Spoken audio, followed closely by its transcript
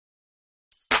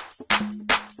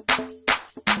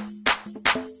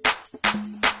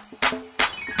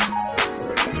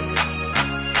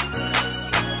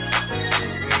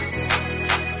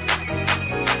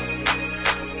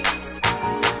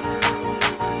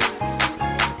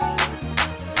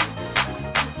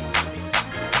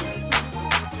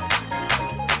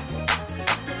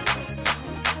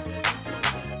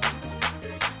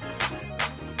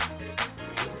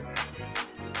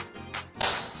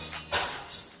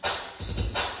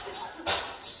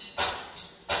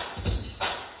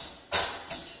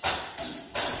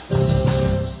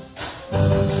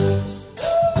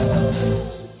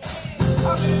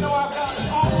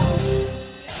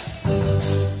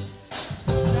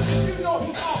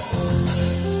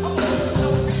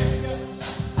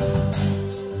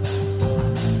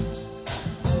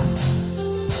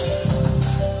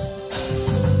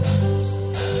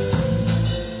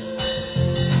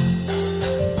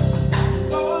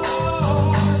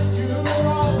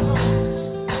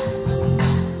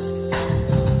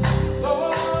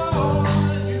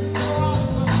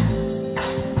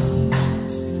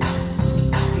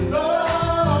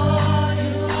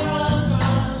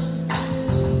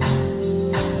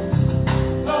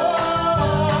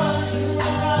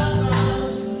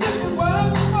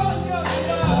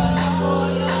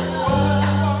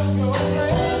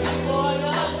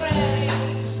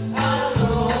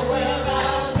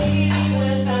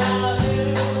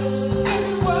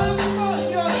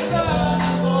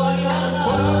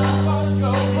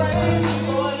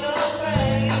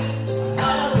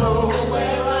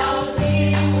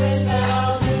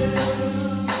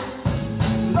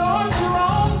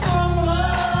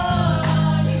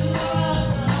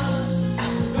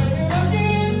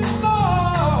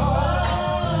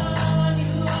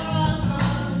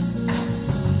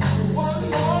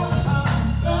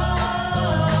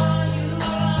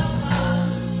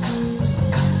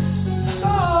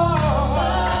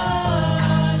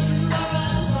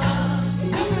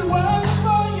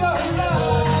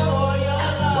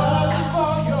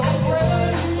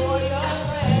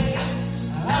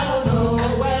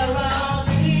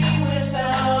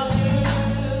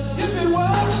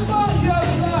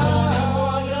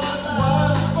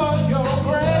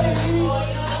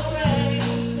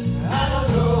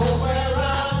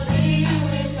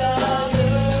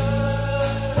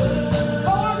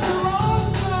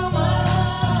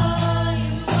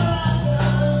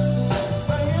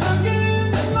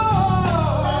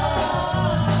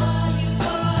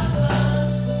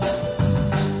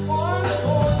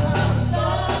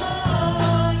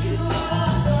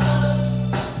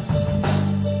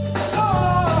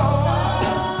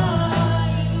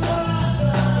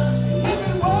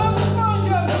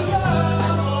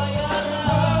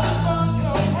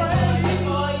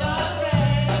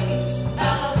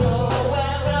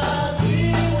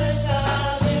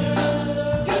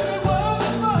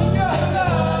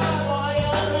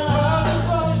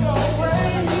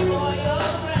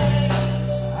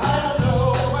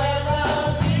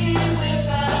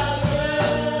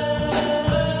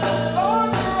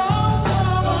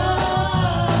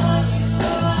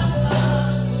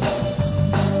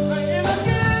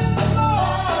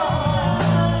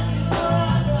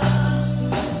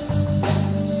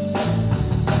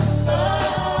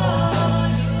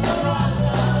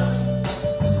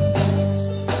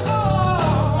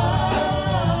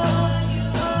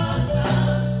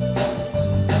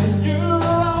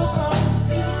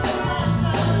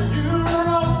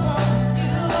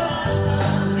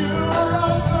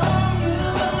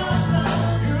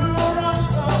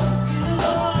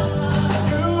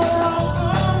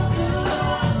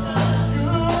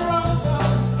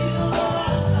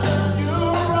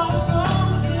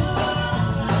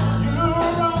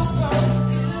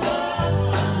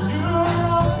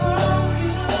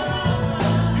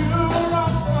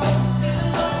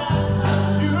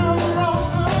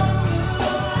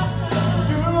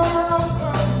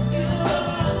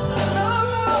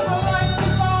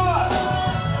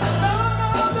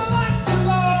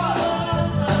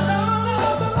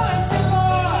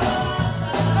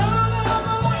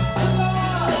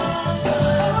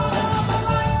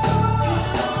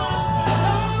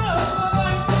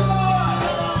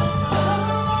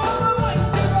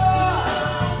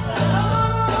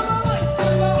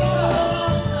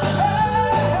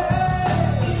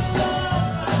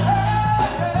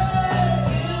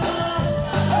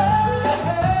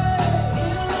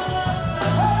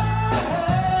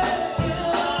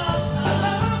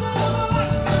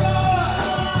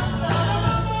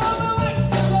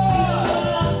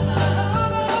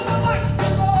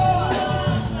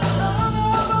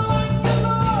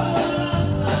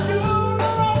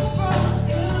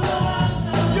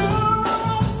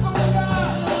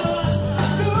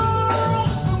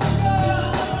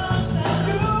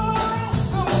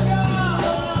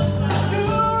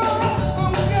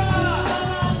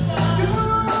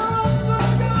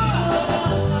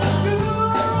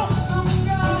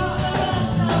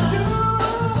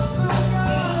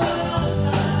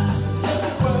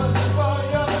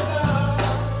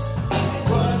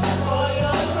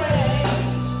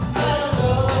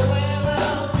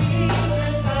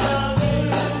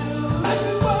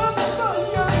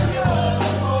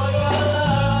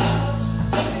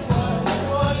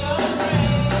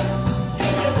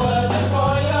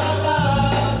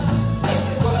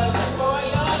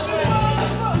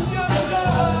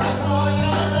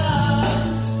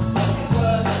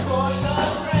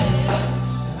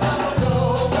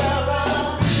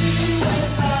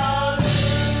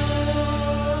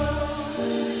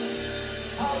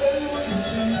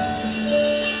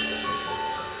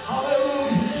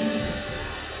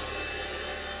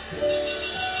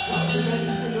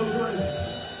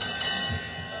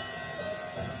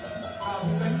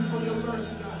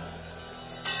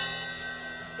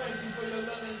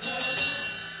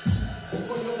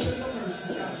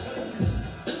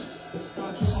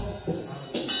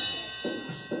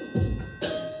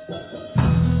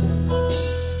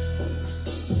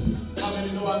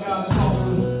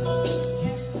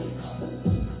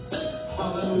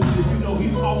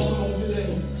awesome on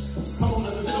today. Come on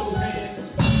and lift those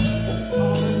hands.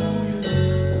 Hallelujah.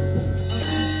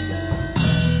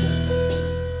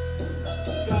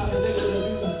 God is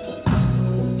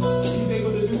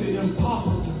able to do the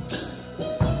impossible.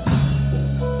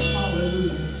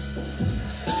 Hallelujah.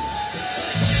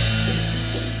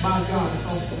 My God is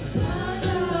awesome.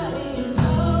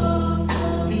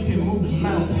 He can move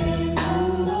mountains.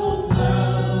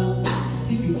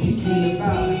 He can keep me in the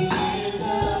valley.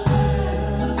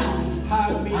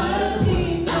 Hide me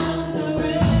from the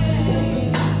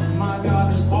rain. My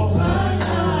God is awesome.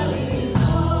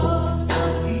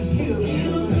 He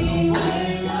heals me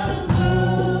when I'm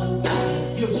broke.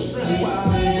 Gives strength while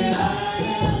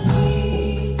I'm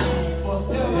weak.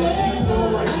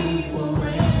 Forever He will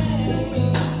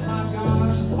reign. My God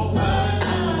is awesome.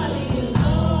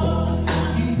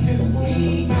 He can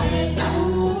move mountains.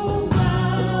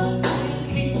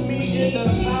 Keep me in the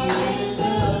valley.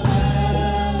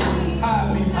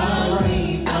 Hide me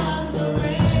from the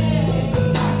rain.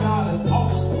 My God is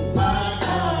awesome.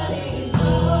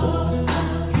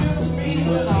 Heals me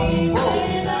when I'm broken.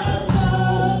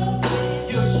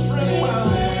 Gives strength while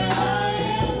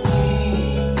I'm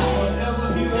weak. Forever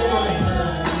He will reign.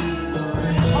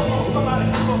 Come on, somebody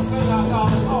help us sing our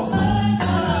God is awesome.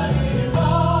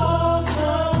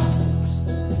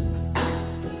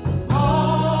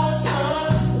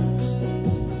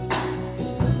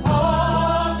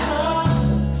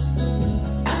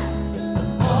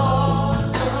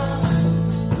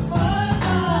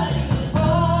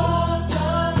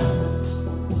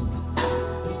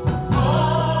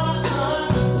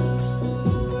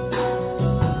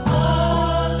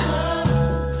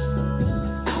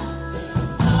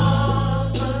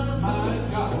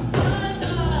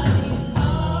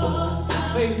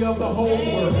 Savior of the whole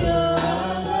world,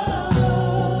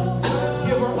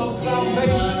 giver of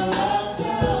salvation,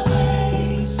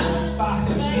 by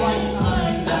His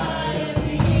stripes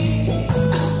I'm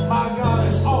healed. My God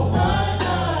is awesome.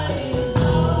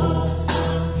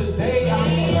 Today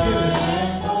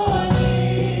I'm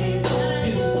forgiven.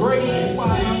 His grace is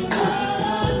why I'm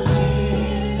free.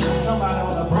 Somebody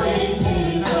ought to praise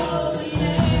His holy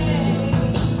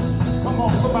name. Come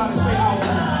on, somebody say out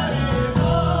loud.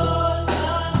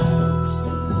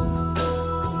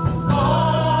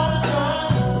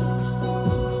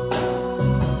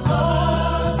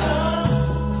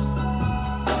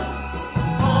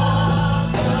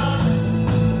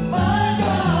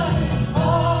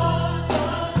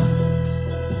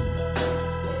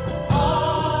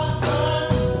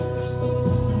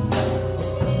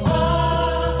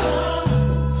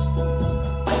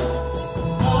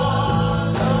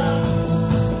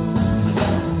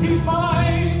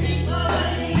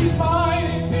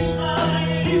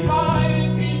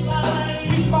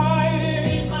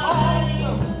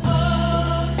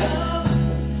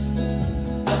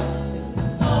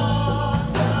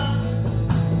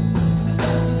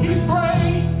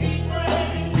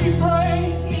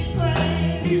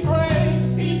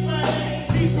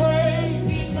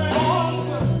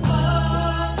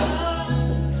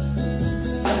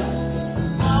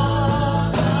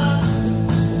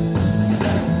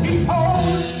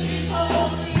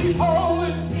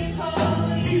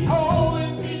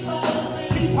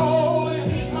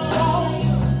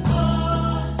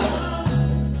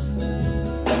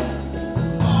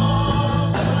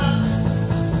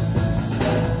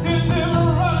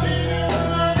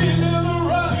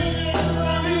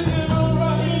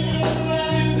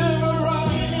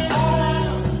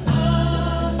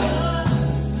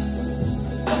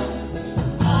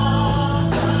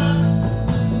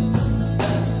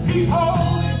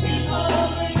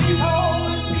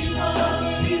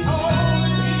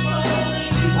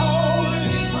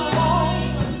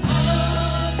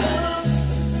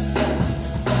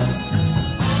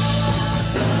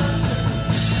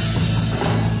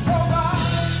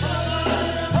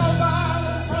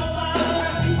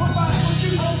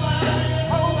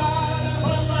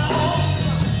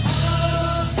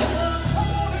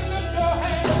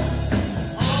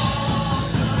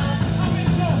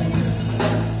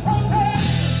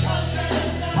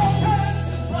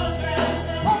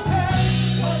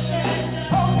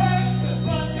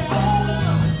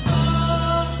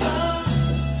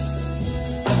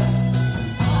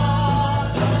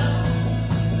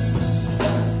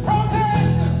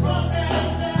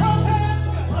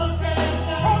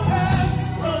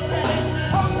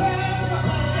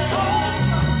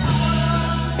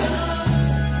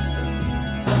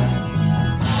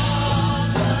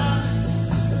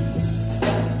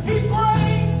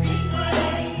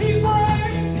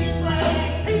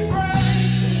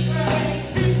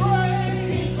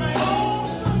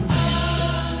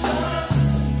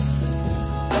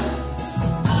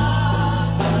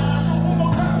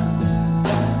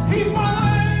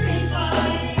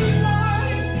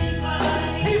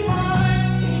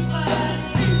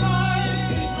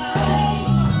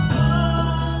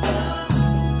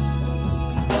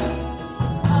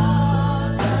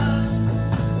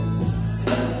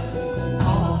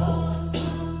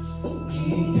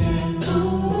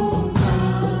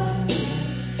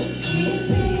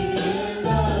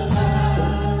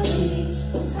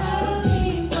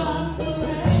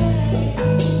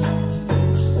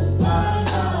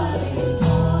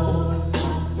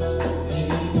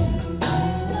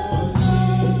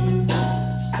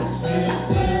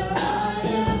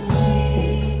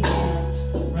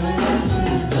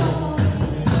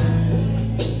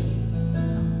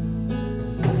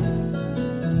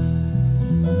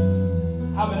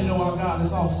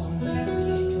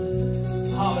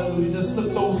 just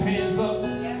lift those hands up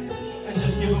and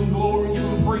just give him glory, give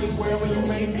him praise wherever you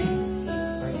may be.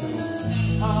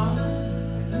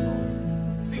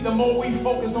 See, the more we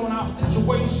focus on our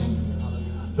situation,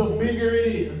 the bigger it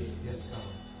is.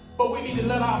 But we need to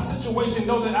let our situation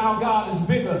know that our God is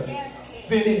bigger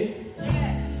than it.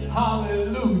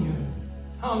 Hallelujah.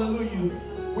 Hallelujah.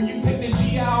 When you take the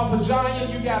G out for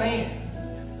giant, you got ant.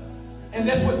 And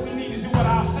that's what we need to do with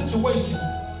our situation.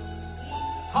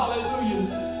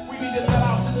 Hallelujah. We need to let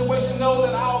our situation know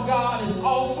that our God is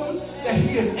awesome, that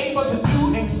he is able to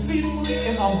do exceedingly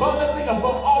and abundantly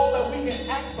above all that we can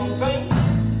ask or think.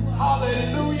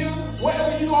 Hallelujah.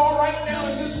 Wherever you are right now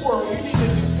in this world, you need to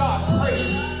give God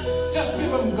praise. Just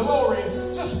give him glory.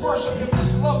 Just worship him.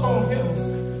 Just love on him.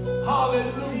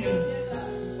 Hallelujah.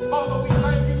 Father, we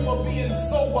thank you for being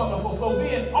so wonderful, for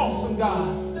being awesome,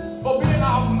 God, for being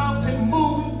our mountain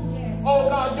moving, oh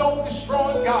God, yoke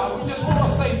destroying God. We just want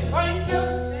to say thank you.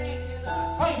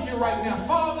 Thank you right now.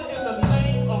 Father, in the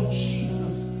name of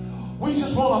Jesus, we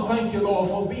just want to thank you, Lord,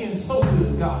 for being so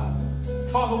good, God.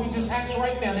 Father, we just ask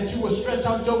right now that you would stretch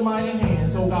out your mighty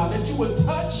hands, oh God, that you would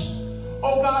touch,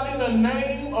 oh God, in the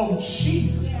name of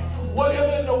Jesus.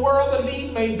 Whatever in the world the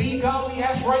need may be, God, we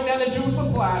ask right now that you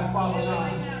supply it, Father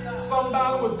God. Some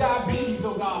battle with diabetes,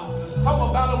 oh God. Some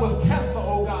are battling with cancer,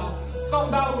 oh God. Some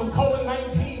battle with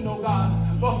COVID-19, oh God.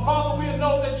 But Father, we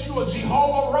know that you are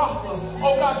Jehovah Rapha.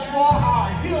 Oh God, you are our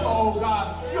healer, oh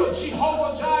God. You are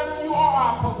Jehovah Jireh. You are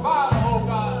our provider, oh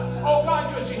God. Oh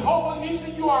God, you are Jehovah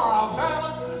Nissi. You are our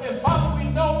banner. And Father, we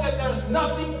know that there's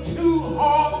nothing too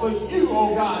hard for you,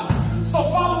 oh God. So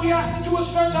Father, we ask that you would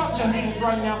stretch out your hands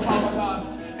right now, Father God.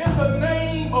 In the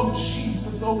name of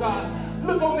Jesus, oh God.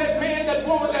 Look on that man, that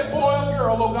woman, that boy or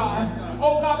girl, oh God.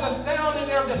 Oh God, that's down in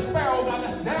their despair, oh God.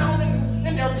 That's down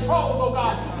in their troubles, oh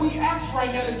God. We ask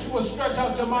right now that you will stretch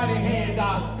out your mighty hand,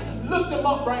 God. Lift them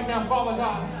up right now, Father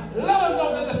God. Let them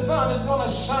know that the sun is going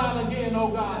to shine again, oh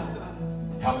God.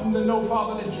 Help them to know,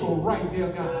 Father, that you're right there,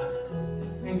 God.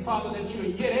 And Father, that you're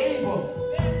yet able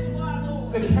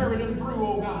to carry them through,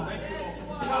 oh God.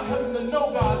 God, help them to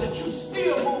know, God, that you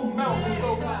still move mountains,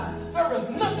 oh God. There is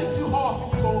nothing too hard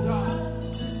for you, oh God.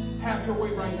 Have your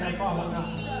way right now, Father God.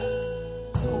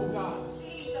 Oh God.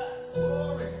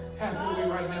 Have your way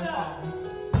right now, Father.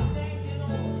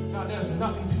 God, there's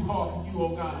nothing too hard for you,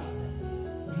 oh God.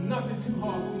 Nothing too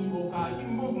hard for you, oh God. You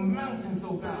move mountains,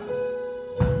 oh God.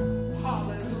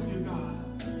 Hallelujah, God.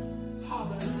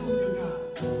 Hallelujah, God.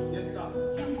 Yes, God.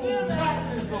 You move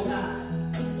mountains, oh God.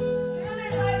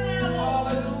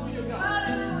 Hallelujah, God.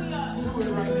 Do it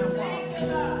right now,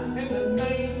 Father. In the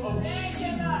name of Jesus.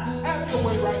 Have your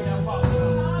way right now, Father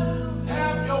God.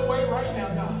 Have your way right now,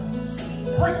 God.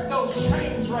 Break those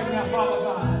chains right now, Father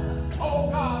God. Oh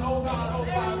God, oh God, oh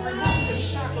God. Remove the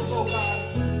shackles, oh God.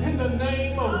 In the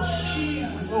name of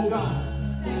Jesus, oh God.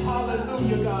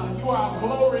 Hallelujah, God. You are our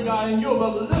glory, God, and you're the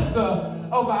lifter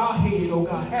of our head, oh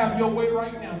God. Have your way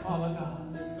right now, Father God.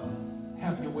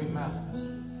 Have your way, Master.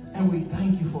 And we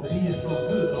thank you for being so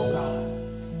good, oh God.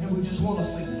 And we just want to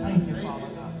say thank you, Father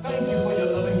God. Thank you for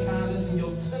your loving kindness and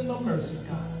your tender mercies,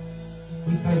 God.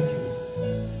 We thank you.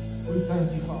 We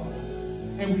thank you, Father.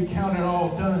 And we count it all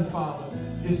done, Father.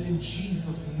 It's in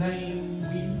Jesus' name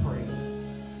we pray.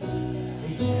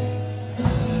 Amen.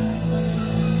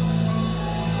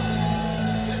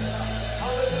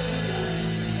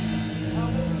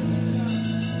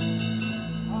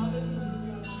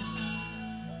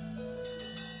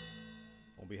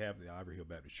 On behalf of the Ivory Hill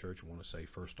Baptist Church, I want to say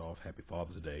first off, Happy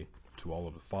Father's Day to all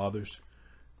of the fathers.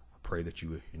 I pray that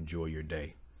you enjoy your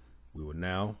day. We will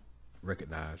now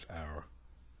recognize our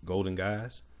golden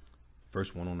guys.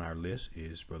 First one on our list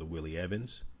is Brother Willie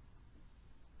Evans.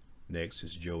 Next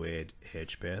is Joed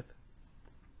Hedgepeth.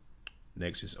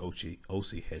 Next is Osi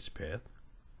Hedgepeth.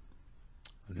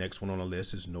 Next one on the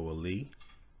list is Noah Lee.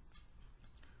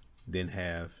 Then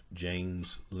have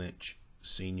James Lynch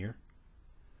Sr.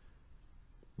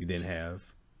 We then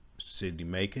have Sidney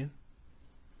Macon.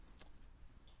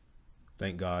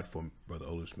 Thank God for Brother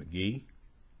Otis McGee.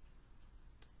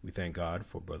 We thank God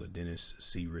for Brother Dennis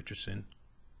C. Richardson.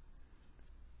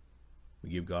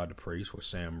 We give God the praise for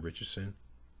Sam Richardson.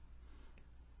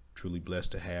 Truly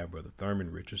blessed to have Brother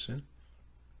Thurman Richardson.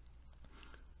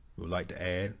 We would like to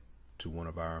add to one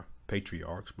of our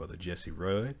patriarchs, Brother Jesse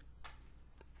Rudd,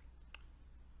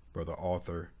 Brother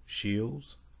Arthur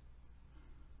Shields,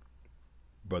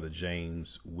 Brother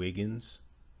James Wiggins,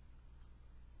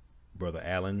 Brother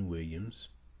Allen Williams,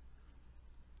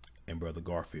 and Brother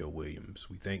Garfield Williams.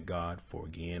 We thank God for,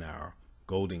 again, our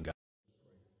golden guy.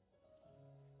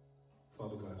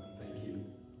 Father God, we thank you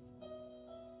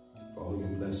for all your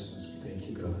blessings. We thank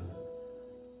you, God,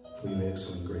 for your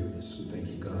excellent greatness. We thank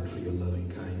you, God, for your loving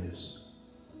kindness.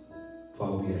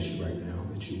 Father, we ask you right now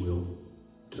that you will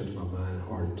touch my mind,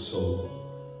 heart, and soul.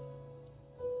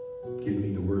 Give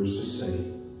me the words to say,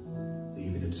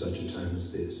 even in such a time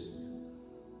as this.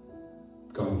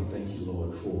 God, we thank you,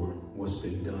 Lord, for what's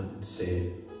been done and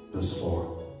said thus far.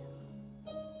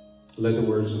 Let the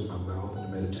words of my mouth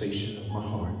and the meditation of my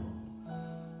heart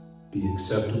be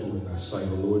acceptable in thy sight.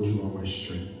 O Lord, you are my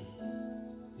strength.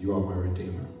 You are my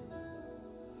Redeemer.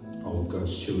 All of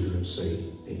God's children say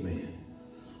amen.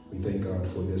 We thank God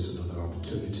for this, another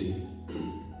opportunity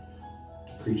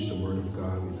to preach the word of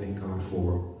God. We thank God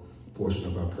for a portion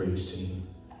of our praise team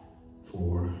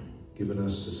for giving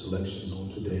us the selections on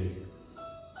today.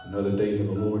 Another day that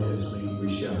the Lord has made,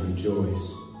 we shall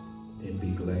rejoice and be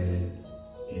glad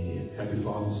in it. Happy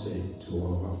Father's Day to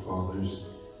all of our fathers.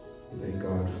 We thank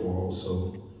God for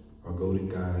also our golden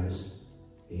guys,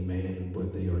 amen, and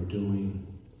what they are doing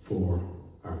for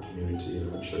our community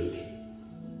and our church.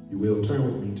 You will turn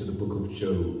with me to the book of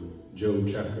Job, Job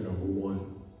chapter number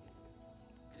 1.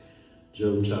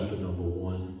 Job chapter number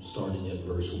 1, starting at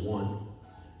verse 1.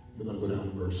 We're going to go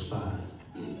down to verse 5.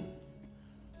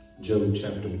 Job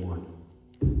chapter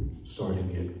 1,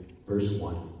 starting at verse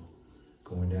 1,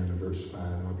 going down to verse 5.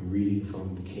 And I'll be reading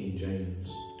from the King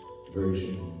James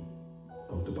Version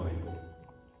of the Bible.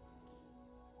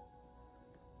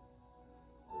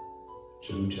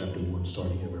 Job chapter 1,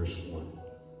 starting at verse 1.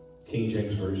 King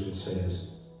James Version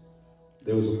says,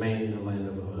 there was a man in the land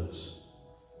of Uz,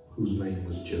 whose name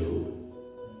was Job.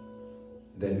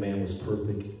 That man was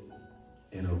perfect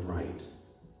and upright,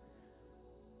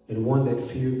 and one that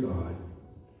feared God,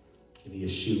 and he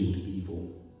eschewed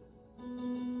evil.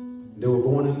 There were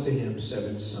born unto him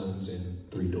 7 sons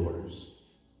and 3 daughters.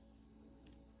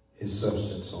 His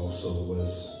substance also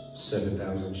was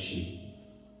 7,000 sheep,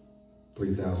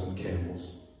 3,000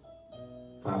 camels,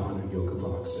 500 yoke of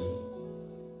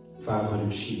oxen,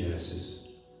 500 she-asses,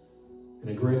 and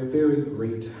a very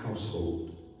great household,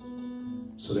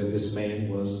 so that this man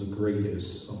was the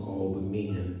greatest of all the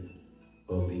men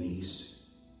of the East.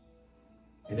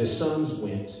 And his sons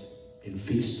went and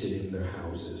feasted in their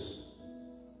houses,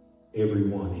 every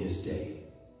one his day,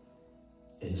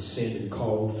 and sent and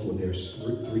called for their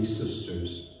 3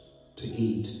 sisters to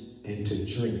eat and to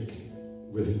drink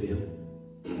with them.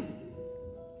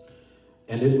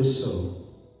 And it was so,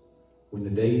 when the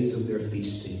days of their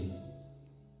feasting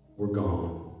were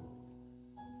gone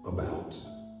about,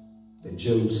 that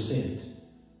Job sent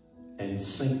and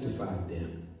sanctified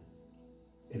them,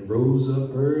 and rose up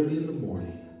early in the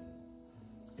morning,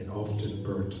 and often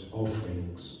burnt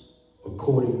offerings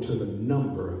according to the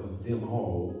number of them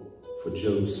all. For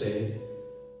Job said,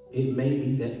 it may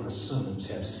be that my sons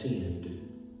have sinned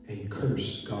and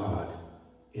cursed God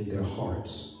in their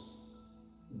hearts.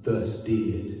 Thus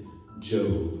did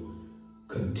Job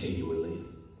continually.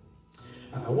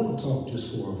 I want to talk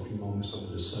just for a few moments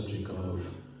on the subject of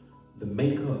the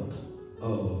makeup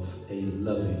of a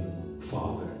loving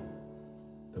father.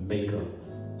 The makeup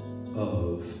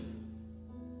of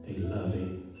a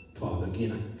loving father.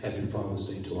 Again, happy Father's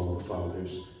Day to all the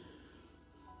fathers.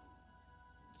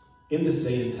 In this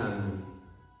day and time,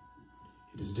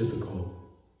 it is difficult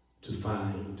to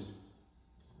find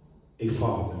a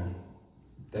father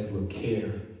that will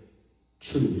care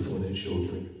truly for their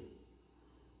children.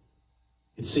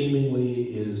 It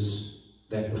seemingly is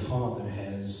that the father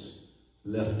has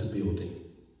left the building.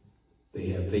 They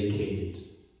have vacated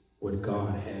what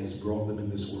God has brought them in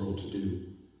this world to do.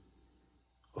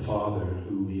 A father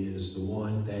who is the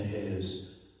one that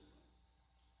has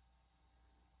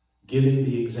given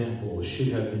the example, or should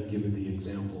have been given the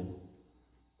example,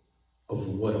 of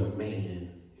what a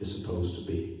man is supposed to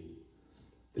be.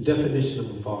 The definition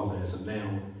of a father as a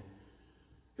noun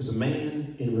is a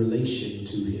man in relation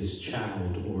to his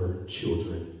child or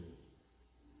children.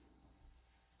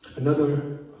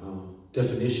 Another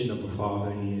definition of a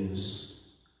father is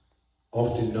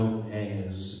often known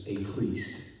as a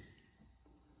priest.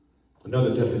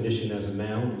 Another definition as a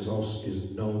noun is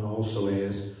known also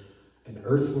as an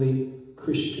earthly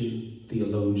Christian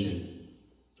theologian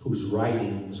whose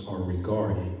writings are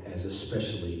regarded as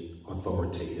especially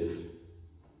authoritative.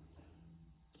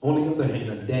 On the other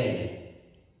hand, a dad,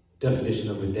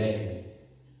 definition of a dad,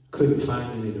 couldn't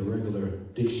find it in a regular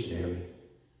dictionary.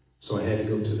 So I had to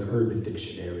go to the Urban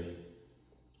Dictionary,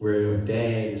 where a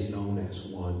dad is known as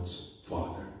one's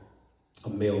father, a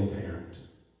male parent,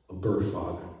 a birth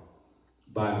father,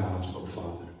 biological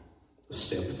father, a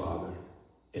stepfather,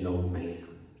 an old man.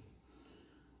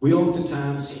 We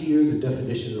oftentimes hear the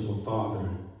definition of a father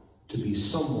to be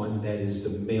someone that is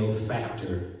the male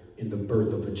factor in the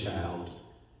birth of a child.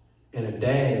 And a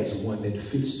dad is one that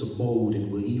fits the mold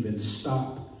and will even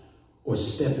stop or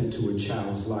step into a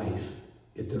child's life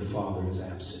if their father is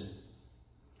absent.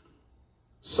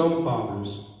 Some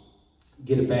fathers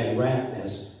get a bad rap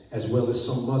as well as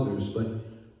some mothers, but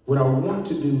what I want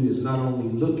to do is not only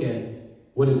look at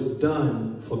what is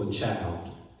done for the child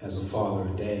as a father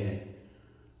or dad,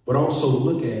 but also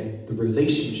look at the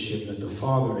relationship that the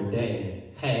father or dad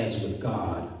has with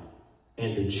God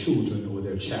and the children or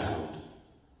their child.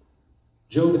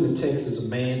 Job in the text is a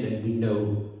man that we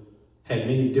know had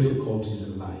many difficulties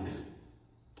in life.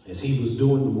 As he was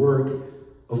doing the work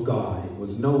of God, it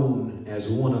was known as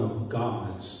one of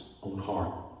God's own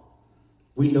heart.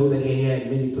 We know that he had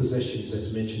many possessions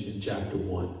as mentioned in chapter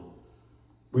 1.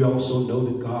 We also know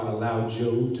that God allowed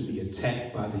Job to be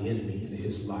attacked by the enemy in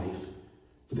his life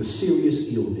with a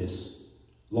serious illness,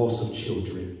 loss of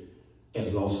children,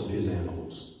 and loss of his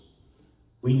animals.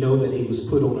 We know that he was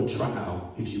put on a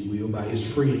trial, if you will, by his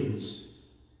friends,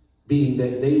 being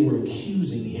that they were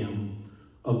accusing him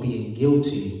of being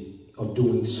guilty of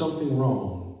doing something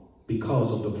wrong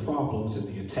because of the problems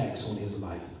and the attacks on his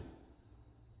life.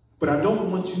 But I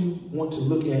don't want to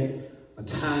look at a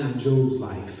time in Job's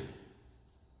life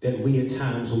that we at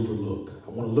times overlook. I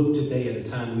want to look today at a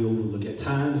time we overlook, at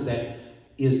times that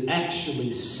is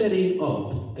actually setting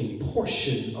up a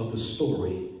portion of the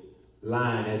story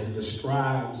line as it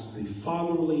describes the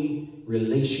fatherly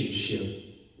relationship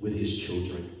with his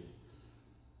children.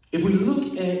 If we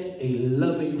look at a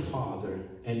loving father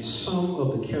and some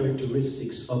of the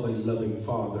characteristics of a loving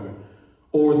father,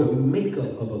 or the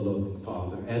makeup of a loving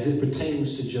father as it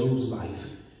pertains to Job's life,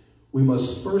 we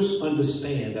must first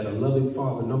understand that a loving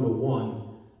father, number one,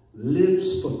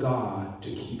 lives for God to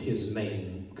keep his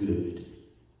name good.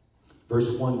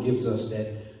 Verse 1 gives us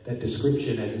that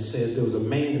description, as it says, there was a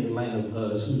man in the land of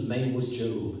Uz whose name was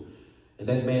Job, and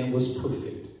that man was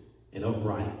perfect and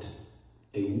upright,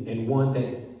 and one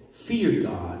that feared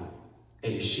God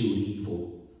and eschewed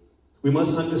evil. We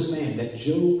must understand that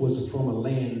Job was from a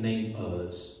land named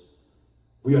Uz.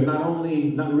 We are not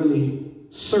really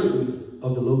certain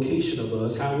of the location of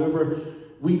Uz. However,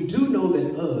 we do know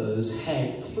that Uz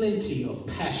had plenty of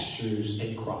pastures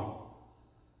and crop.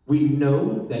 We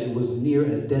know that it was near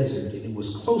a desert and it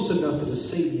was close enough to the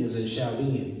Sabians and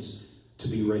Chaldeans to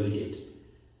be raided.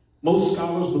 Most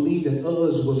scholars believe that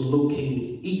Uz was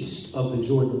located east of the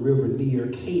Jordan River near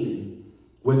Canaan,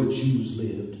 where the Jews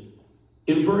lived.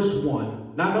 In verse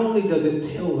 1, not only does it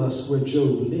tell us where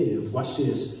Job lived, watch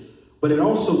this, but it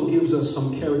also gives us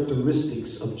some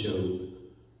characteristics of Job.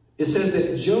 It says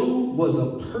that Job was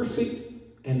a perfect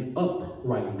and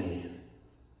upright man,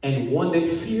 and one that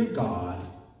feared God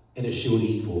and eschewed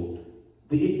evil.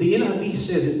 The NIV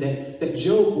says that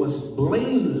Job was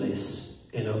blameless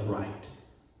and upright.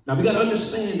 Now we got to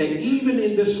understand that even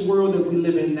in this world that we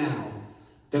live in now,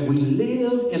 that we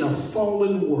live in a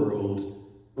fallen world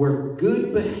where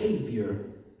good behavior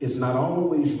is not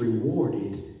always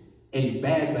rewarded and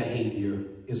bad behavior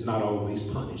is not always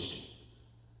punished.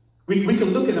 We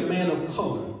can look at a man of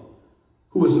color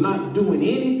who is not doing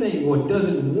anything or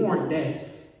doesn't warrant that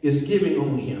is giving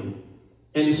on him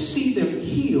and see them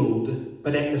killed,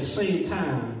 but at the same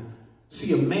time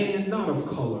see a man not of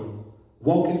color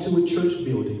walk into a church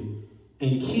building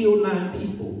and kill 9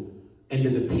 people, and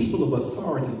then the people of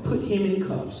authority put him in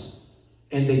cuffs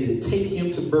and they could take him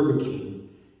to Burger King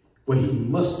where he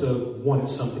must have wanted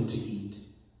something to eat.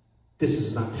 This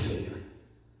is not fair.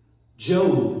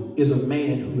 Job is a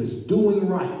man who is doing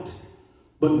right,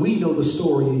 but we know the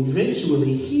story.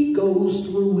 Eventually, he goes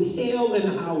through hell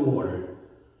and high water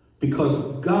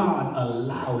because God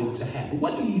allowed it to happen.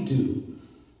 What do you do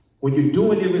when you're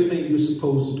doing everything you're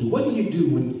supposed to do? What do you do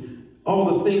when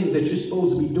all the things that you're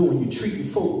supposed to be doing, you're treating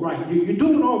folk right, you're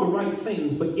doing all the right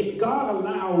things, but yet God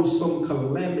allows some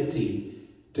calamity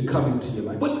to come into your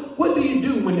life? What do you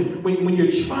do when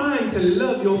you're trying to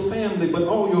love your family, but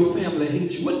all your family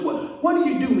hates you? What do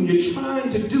you do when you're trying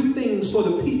to do things for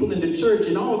the people in the church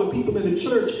and all the people in the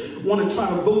church want to try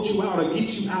to vote you out or get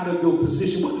you out of your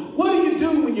position? What do you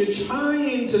do when you're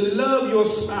trying to love your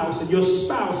spouse and your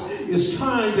spouse is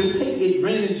trying to take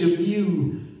advantage of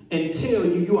you and tell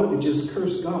you you ought to just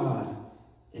curse God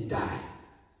and die?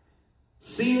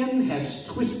 Sin has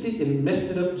twisted and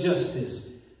messed up justice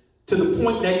to the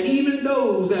point that even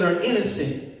those that are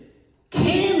innocent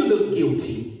can look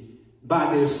guilty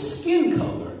by their skin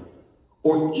color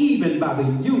or even by the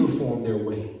uniform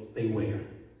they wear.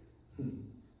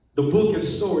 The book and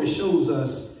story shows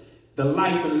us the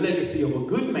life and legacy of a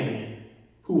good man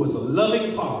who was a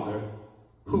loving father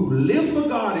who lived for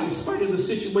God in spite of the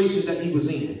situations that he was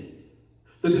in.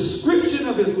 The description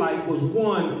of his life was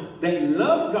one that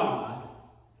loved God,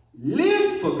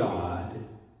 lived for God,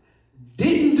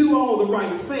 didn't do all the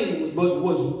right things, but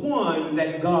was one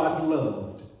that God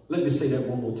loved. Let me say that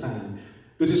one more time.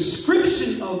 The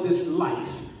description of this life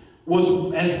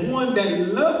was as one that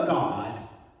loved God,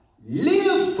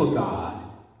 lived for God.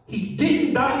 He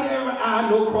didn't dot every I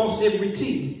nor cross every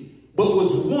T, but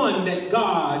was one that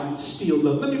God still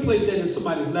loved. Let me place that in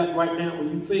somebody's lap right now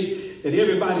when you think that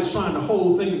everybody's trying to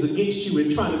hold things against you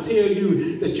and trying to tell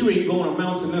you that you ain't going to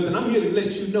amount to nothing. I'm here to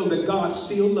let you know that God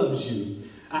still loves you.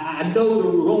 I know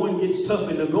the going gets tough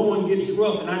and the going gets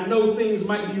rough, and I know things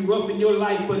might be rough in your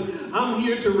life, but I'm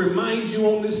here to remind you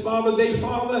on this Father Day,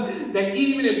 Father, that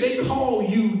even if they call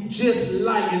you just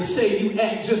like and say you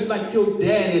act just like your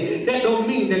daddy, that don't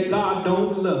mean that God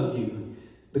don't love you.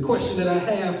 The question that I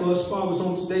have for us fathers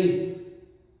on today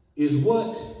is,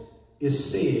 what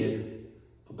is said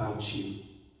about you?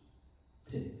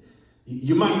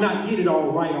 You might not get it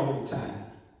all right all the time,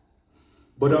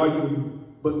 but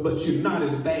but you're not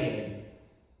as bad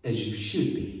as you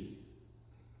should be.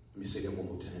 Let me say that one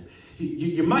more time.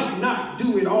 You might not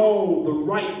do it all the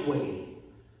right way,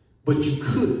 but you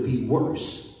could be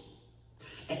worse.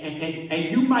 And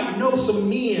you might know some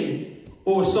men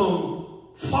or some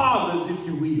fathers, if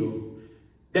you will,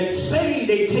 that say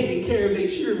they taking care of their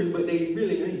children, but they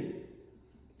really ain't.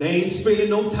 They ain't spending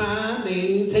no time. They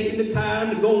ain't taking the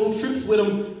time to go on trips with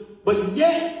them, but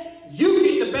yet you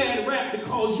get the bad rap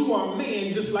because you are a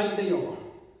man just like they are.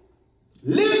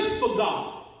 Lives for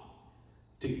God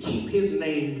to keep his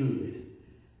name good.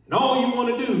 And all you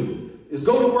want to do is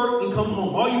go to work and come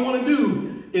home. All you want to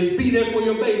do is be there for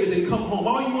your babies and come home.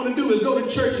 All you want to do is go to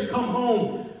church and come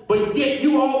home. But yet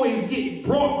you always get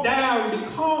brought down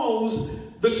because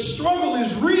the struggle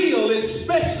is real,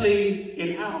 especially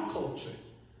in our culture.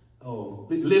 Oh,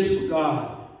 it lives for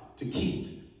God to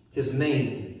keep his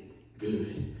name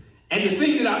good. And the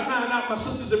thing that I found out, my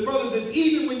sisters and brothers, is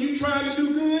even when you're trying to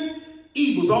do good,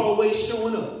 evil's always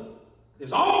showing up.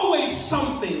 There's always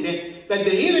something that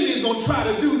the enemy is going to try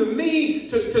to do to me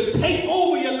to take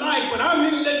over your life. But I'm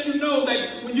here to let you know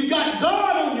that when you got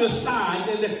God on your side,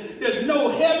 then there's no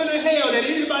heaven or hell that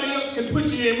anybody else can put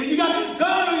you in. When you got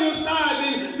God on your side,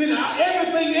 then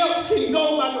everything else can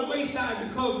go by the wayside,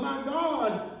 because my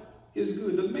God is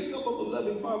good. The makeup of a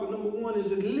loving father, number one,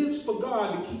 is it lives for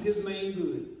God to keep his name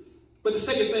good. But the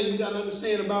second thing we got to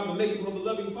understand about the makeup of a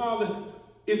loving father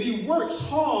is he works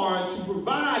hard to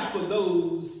provide for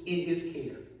those in his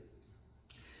care.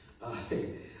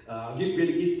 I'm getting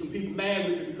ready to get some people mad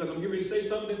with me because I'm getting ready to say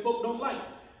something that folk don't like.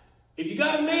 If you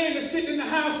got a man that's sitting in the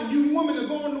house and you women are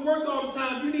going to work all the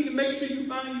time, you need to make sure you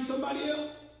find you somebody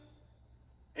else.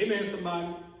 Amen, somebody.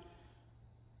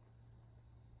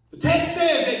 The text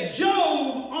says that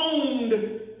Job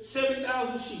owned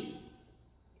 7,000 sheep,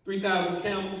 3,000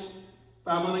 camels,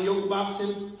 500 yoke of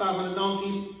oxen, 500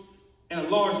 donkeys, and a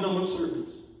large number of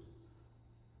servants.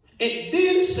 It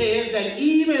then says that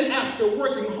even after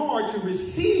working hard to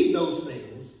receive those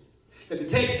things, that the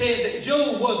text says that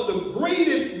Job was the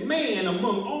greatest man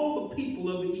among all the people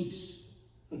of the East.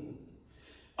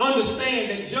 Understand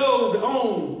that Job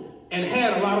owned and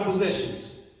had a lot of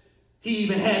possessions. He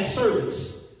even had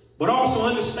servants. But also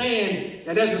understand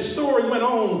that as the story went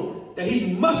on, that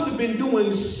he must have been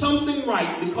doing something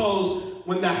right, because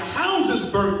when the houses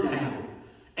burnt down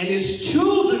and his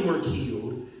children were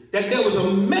killed, that there was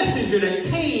a messenger that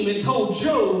came and told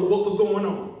Job what was going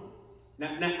on.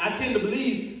 Now I tend to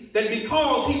believe that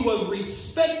because he was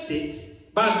respected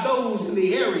by those in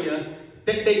the area,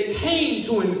 that they came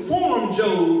to inform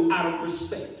Job out of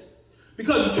respect.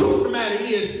 Because the truth of the matter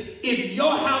is, if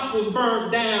your house was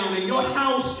burned down and your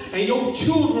house and your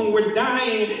children were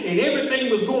dying and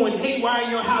everything was going haywire in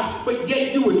your house, but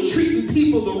yet you were treating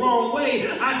people the wrong way,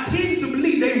 I tend to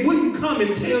believe they wouldn't come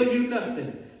and tell you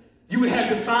nothing. You would have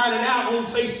to find it out on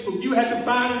Facebook. You had to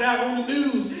find it out on the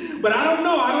news. But I don't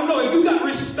know. If you got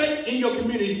respect in your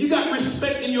community, if you got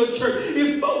respect in your church,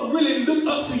 if folk really look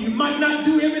up to you, might not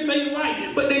do everything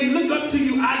right, but they look up to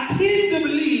you, I tend to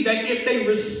believe that if they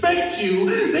respect you,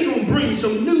 they're going to bring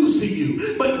some news to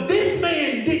you. But this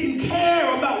man didn't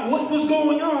care about what was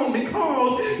going on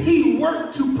because he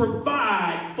worked to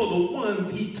provide for the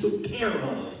ones he took care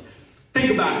of.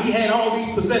 Think about it. He had all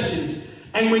these possessions.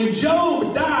 And when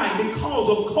Job died, because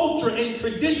of culture and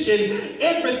tradition,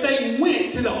 everything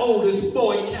went to the oldest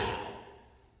boy child.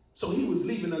 So he was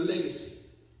leaving a legacy.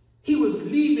 He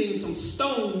was leaving some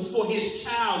stones for his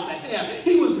child to have.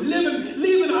 He was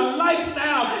living a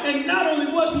lifestyle. And not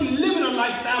only was he living a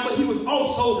lifestyle, but he was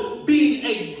also being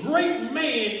a great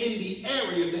man in the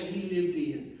area that he lived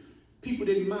in. People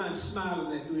didn't mind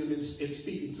smiling at him and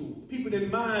speaking to him. People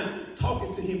didn't mind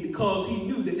talking to him because he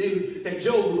knew that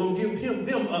Job was going to give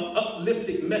them an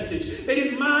uplifting message. They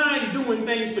didn't mind doing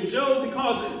things for Job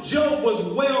because Job was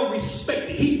well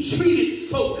respected. He treated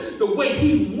folk the way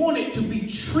he wanted to be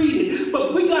treated.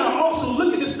 But we got to also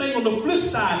look at this thing on the flip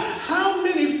side. How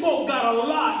many folk got a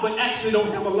lot but actually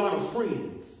don't have a lot of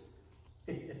friends?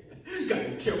 Gotta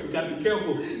be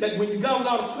careful that when you got a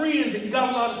lot of friends and you got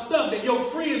a lot of stuff, that your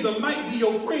friends might be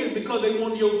your friends because they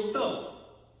want your stuff.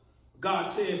 God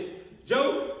says,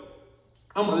 Job,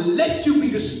 I'm going to let you be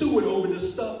the steward over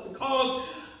this stuff because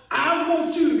I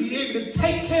want you to be able to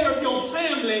take care of your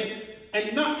family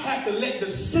and not have to let the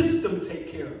system take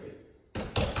care of it.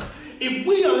 If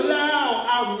we allow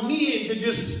our men to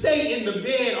just stay in the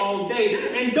bed all day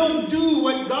and don't do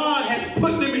what God has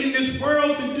put them in this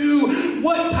world to do,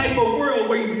 what type of world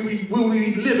will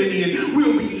we be living in?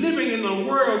 We'll be living in the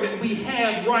world that we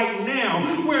have right now,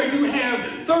 where you have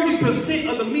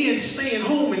 30% of the men staying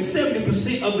home and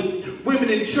 70% of the women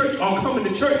in church are coming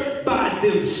to church by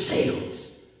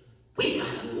themselves. We got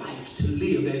a life to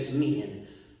live as men.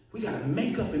 We got to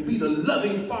make up and be the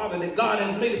loving father that God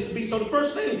has made us to be. So the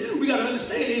first thing we got to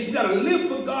understand is we got to live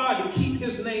for God to keep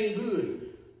his name good.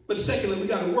 But secondly, we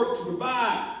got to work to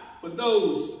provide for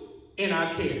those in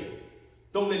our care.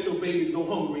 Don't let your babies go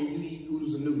hungry and you eat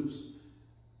noodles and noodles.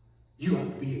 You have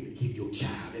to be able to give your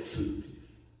child that food.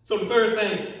 So the third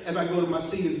thing, as I go to my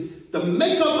seat, is the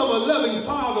makeup of a loving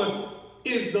father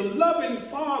is the loving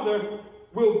father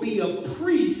will be a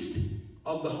priest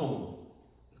of the home.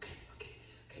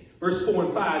 Verse 4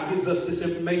 and 5 gives us this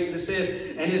information. It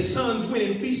says, and his sons went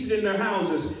and feasted in their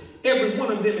houses, every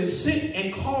one of them, and sent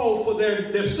and called for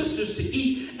their sisters to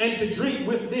eat and to drink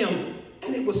with them.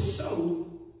 And it was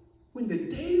so, when the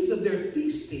days of their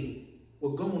feasting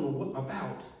were gone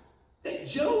about, that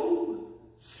Job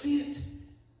sent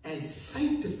and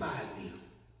sanctified them,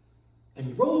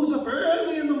 and rose up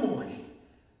early in the morning,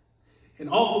 and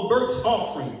offered burnt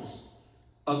offerings,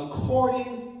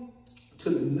 according to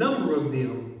the number of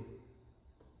them.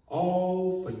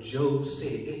 All for Job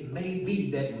said, it may be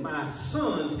that my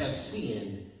sons have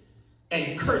sinned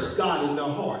and cursed God in their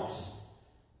hearts.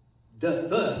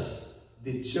 Thus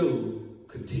did Job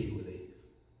continually.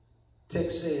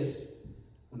 Text says,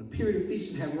 when the period of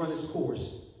feasting had run its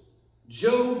course,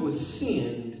 Job was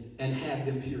sinned and had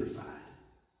them purified.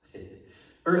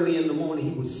 Early in the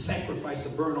morning, he would sacrifice a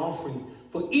burnt offering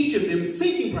for each of them,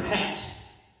 thinking perhaps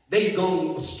they'd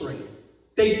gone astray.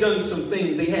 They've done some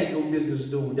things they had no business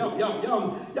doing. Y'all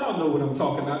know what I'm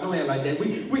talking about. Don't act like that. We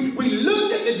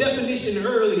looked at the definition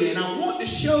earlier, and I want to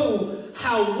show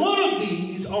how one of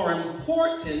these are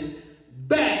important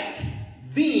back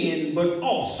then, but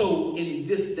also in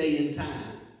this day and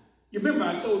time. You remember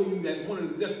I told you that one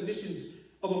of the definitions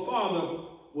of a father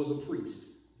was a priest.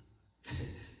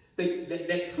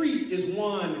 That priest is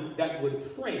one that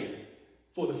would pray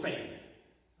for the family.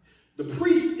 The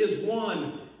priest is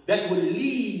one that would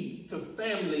lead the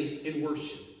family in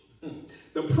worship.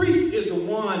 The priest is the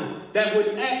one that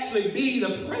would actually be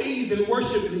the praise and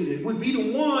worship leader, would be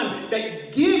the one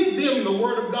that give them the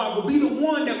word of God, would be the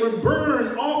one that would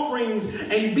burn offerings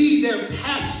and be their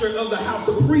pastor of the house,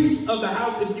 the priest of the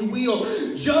house, if you will.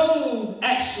 Job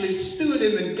actually stood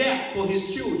in the gap for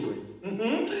his children.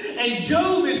 And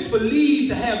Job is believed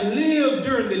to have lived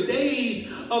during the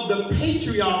days of the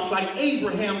patriarchs like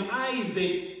Abraham,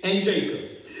 Isaac, and Jacob,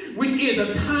 which is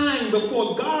a time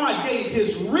before God gave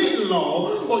his written law,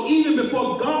 or even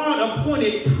before God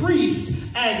appointed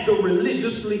priests as the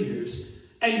religious leaders.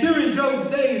 And during Job's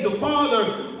days, the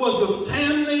father was the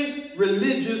family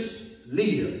religious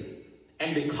leader.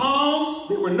 And because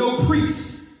there were no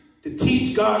priests to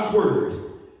teach God's word,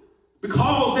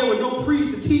 because there were no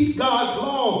priests to teach God's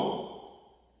law,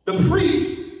 the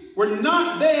priests were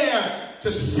not there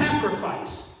to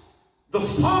sacrifice. The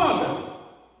father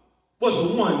was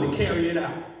the one to carry it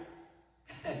out.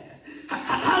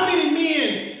 How many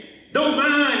men don't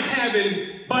mind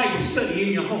having Bible study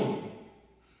in your home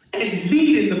and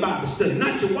leading the Bible study?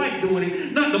 Not your wife doing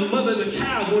it, not the mother of the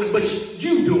child doing it, but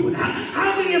you doing it.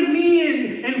 How many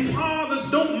men and fathers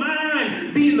don't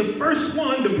mind being the first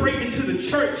one to break into the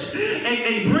church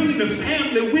and bringing the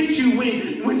family with you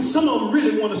when some of them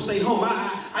really want to stay home?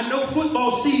 I know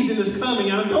football season is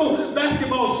coming. I know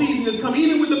basketball season is coming.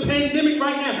 Even with the pandemic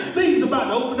right now, things are about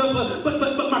to open up.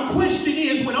 But my question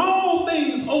is, when all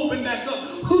things open back up,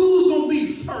 who's going to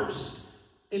be first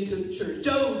into the church?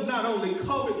 Job not only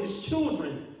covered his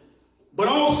children, but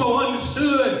also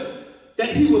understood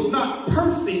that he was not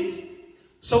perfect.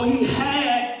 So he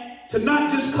had to not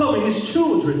just cover his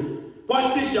children,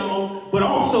 watch this, y'all, but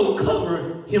also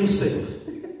cover himself.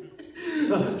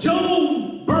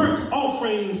 Job burnt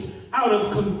offerings out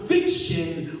of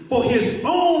conviction for his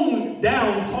own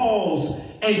downfalls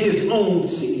and his own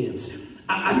sins.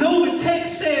 I know the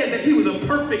text says that he was a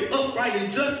perfect, upright,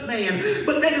 and just man,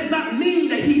 but that does not mean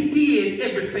that he did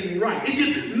everything right. It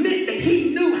just meant that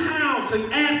he knew how to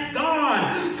ask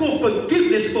God for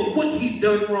forgiveness for what he'd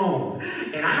done wrong.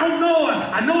 And I don't know,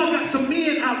 I know I've got some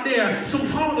men out there, some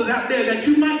fathers out there that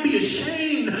you might be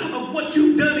ashamed of what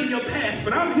you've done in your past,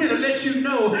 but I'm here to let you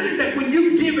know that when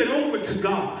you give it over to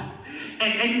God,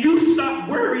 and you stop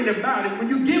worrying about it, when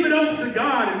you give it over to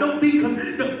God, and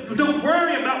don't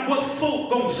worry about what folk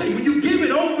gonna say. When you give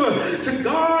it over to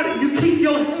God and you keep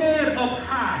your head up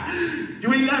high,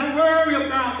 you ain't gotta worry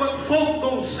about what folk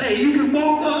gonna say. You can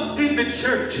walk up in the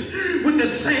church with the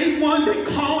same one that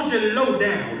called you low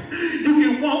down. You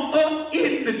can walk up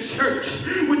in the church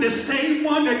with the same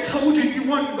one that told you you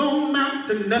weren't gonna amount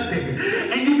to nothing.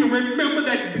 And you can remember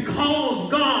that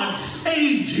because God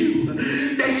saved you,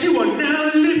 that you are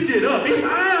now lifted up. If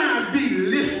I be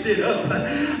lifted up,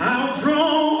 I'll draw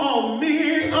all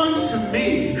men unto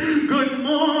me. Good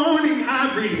morning,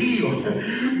 Ivory Hill.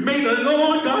 May the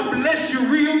Lord God bless you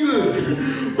real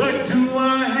good. But do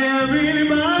I have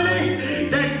anybody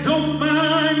that don't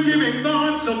mind giving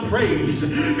God some praise?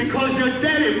 Because your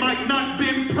daddy might not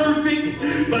be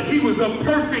perfect, but he was a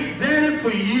perfect daddy for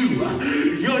you.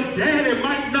 Your daddy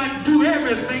might not do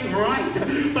everything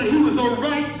right, but he was a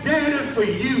right daddy for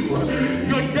you.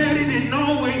 Your daddy didn't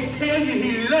always tell you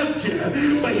he loved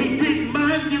you, but he didn't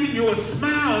mind giving you a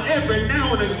smile every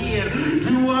now and again.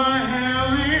 Do I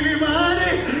have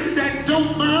anybody that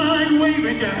don't mind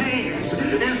waving your hands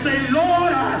and say,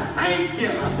 Lord, I thank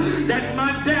you that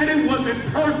my daddy wasn't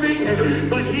perfect,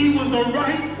 but he was the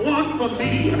right one for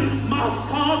me. My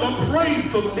father prayed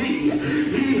for me.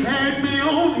 He had me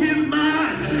on his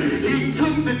mind. He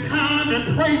took the time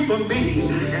to pray for me.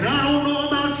 And I don't know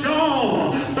about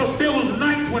y'all, but there was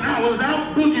nights when I was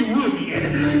out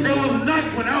boogie-woogieing. There was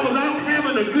nights when I was out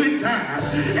having a good time.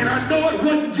 And I know it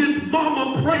wasn't just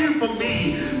mama praying for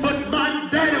me, but my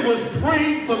daddy was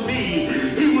praying for me.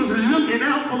 He was looking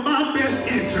out for my best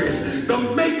interest. The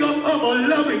makeup of a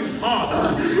loving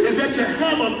father is that you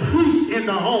have a priest in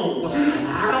the home.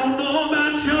 I don't know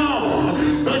about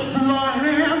y'all, but do I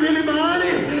have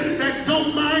anybody that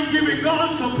don't mind giving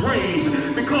God some praise?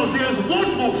 Because there's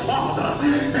one more father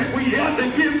that we have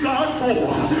to give God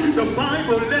for. The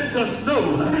Bible lets us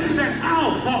know that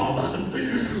our Father,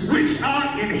 which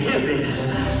art in heaven,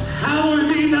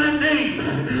 hallowed be thy name.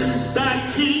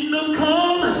 Thy kingdom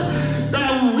come,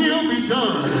 thy will be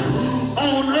done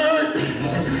on earth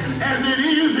as it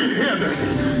is in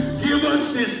heaven. Give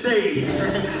us this day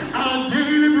our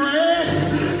daily bread,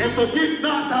 and forget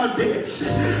not our debts,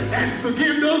 and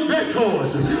forgive those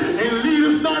debtors, and lead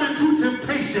us not into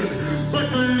temptation, but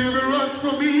deliver us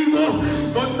from evil.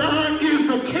 For thine is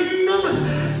the kingdom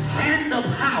and the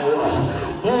power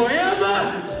forever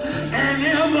and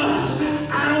ever.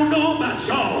 I don't know about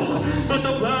y'all, but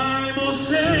the Bible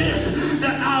says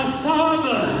that our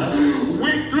Father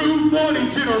went through 40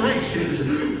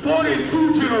 generations,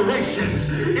 42 generations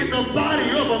in the body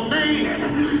of a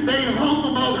man. They hung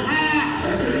him up high.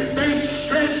 They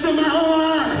stretched him out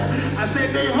wide. I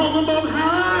said they hung him up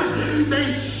high.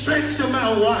 They stretched him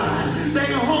out wide.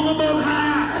 They hung him up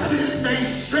high. They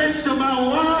stretched him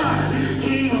out wide.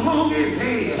 He hung his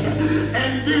head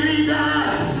and then he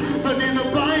died. But then the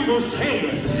Bible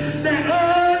says that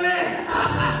early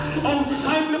on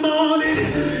Sunday morning,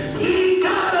 he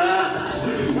got up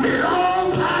with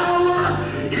all power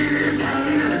in his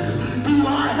hands. Do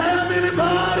I have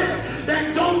anybody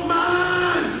that don't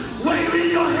mind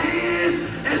waving your hands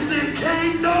and say,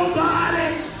 can't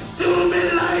nobody do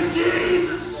me like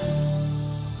Jesus?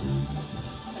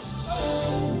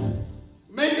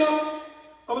 Makeup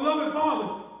of a loving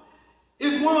father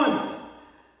is one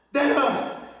that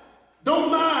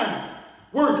don't mind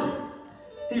working.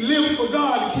 He lives for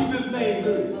God to keep his name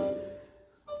good.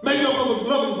 Makeup of a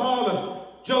loving father,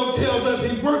 Job tells us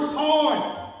he works hard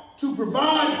to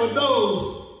provide for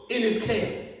those in his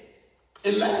care.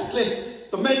 And lastly,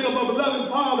 the makeup of a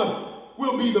loving father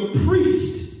will be the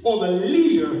priest or the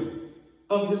leader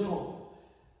of his home.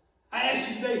 I ask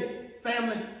you today,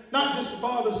 family, not just the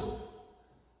fathers,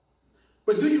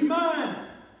 but do you mind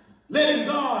letting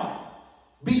God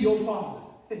be your father?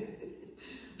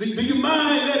 Do you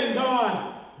mind letting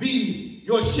God be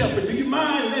your shepherd? Do you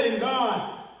mind letting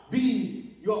God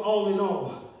be your all in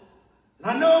all? And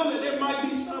I know that there might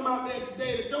be some out there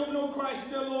today that don't know Christ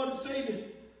as their Lord and Savior.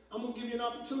 I'm going to give you an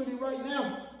opportunity right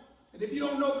now And if you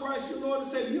don't know Christ, your Lord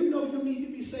and Savior, you know you need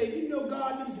to be saved. You know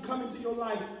God needs to come into your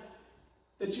life.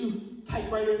 That you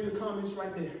type right in the comments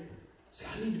right there. Say,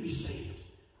 I need to be saved.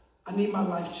 I need my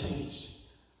life changed.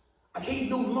 I can't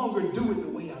no longer do it the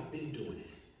way I've been doing it.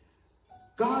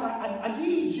 God, I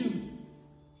need you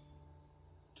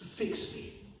to fix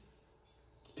me.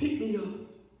 Pick me up.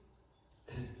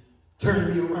 And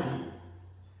turn me around.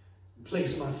 And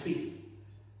place my feet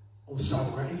on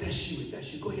solid ground. If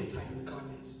that's you, go ahead and type in the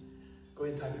comments. Go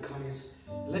ahead and type in the comments.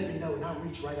 Let me know and I'll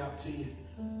reach right out to you.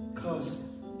 Because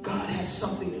God has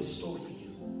something in store for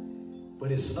you.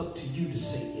 But it's up to you to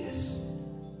say yes.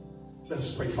 Let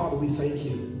us pray. Father, we thank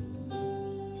you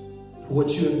for what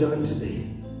you have done today.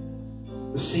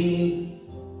 The singing,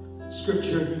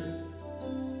 scripture,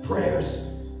 prayers,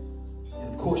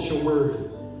 and of course your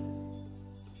word.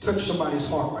 Touch somebody's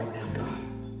heart right now,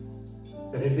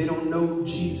 God. That if they don't know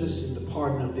Jesus and the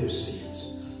pardon of their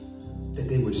sins, that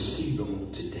they would receive them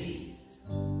on today.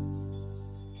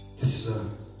 This is a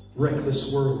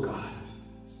reckless world, God.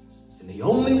 And the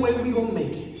only way we're going to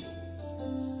make it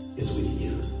is with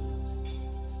you.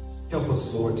 Help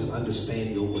us, Lord, to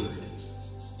understand your word.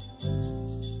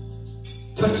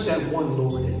 Touch that one,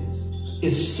 Lord, that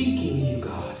is seeking you,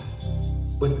 God,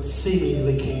 but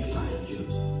seemingly can't find you.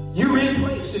 You're in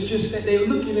place. It's just that they're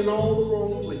looking in all the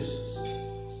wrong places.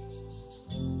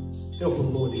 Help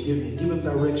them, Lord, to give them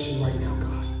direction right now,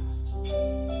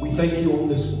 God. We thank you on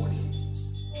this morning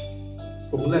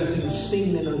for blessings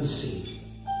seen and unseen.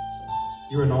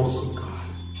 You're an awesome God,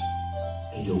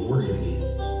 and you're worthy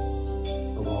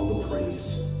of all the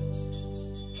praise.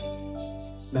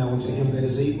 Now unto him that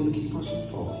is able to keep us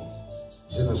from falling,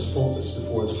 send us faultless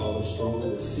before his Father strong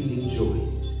with exceeding joy.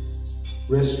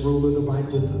 Rest, rule, and abide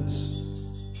with us,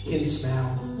 hence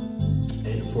now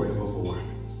and forevermore.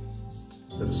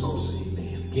 Let us all say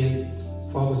amen.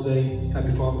 Again, Father's Day,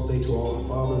 happy Father's Day to all the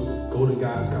fathers. Golden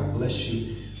guys, God bless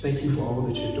you. Thank you for all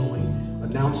that you're doing.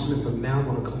 Announcements are now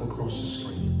going to come across the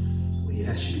screen. We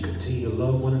ask you to continue to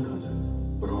love one another,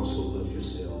 but also love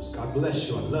yourselves. God bless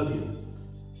you. I love you.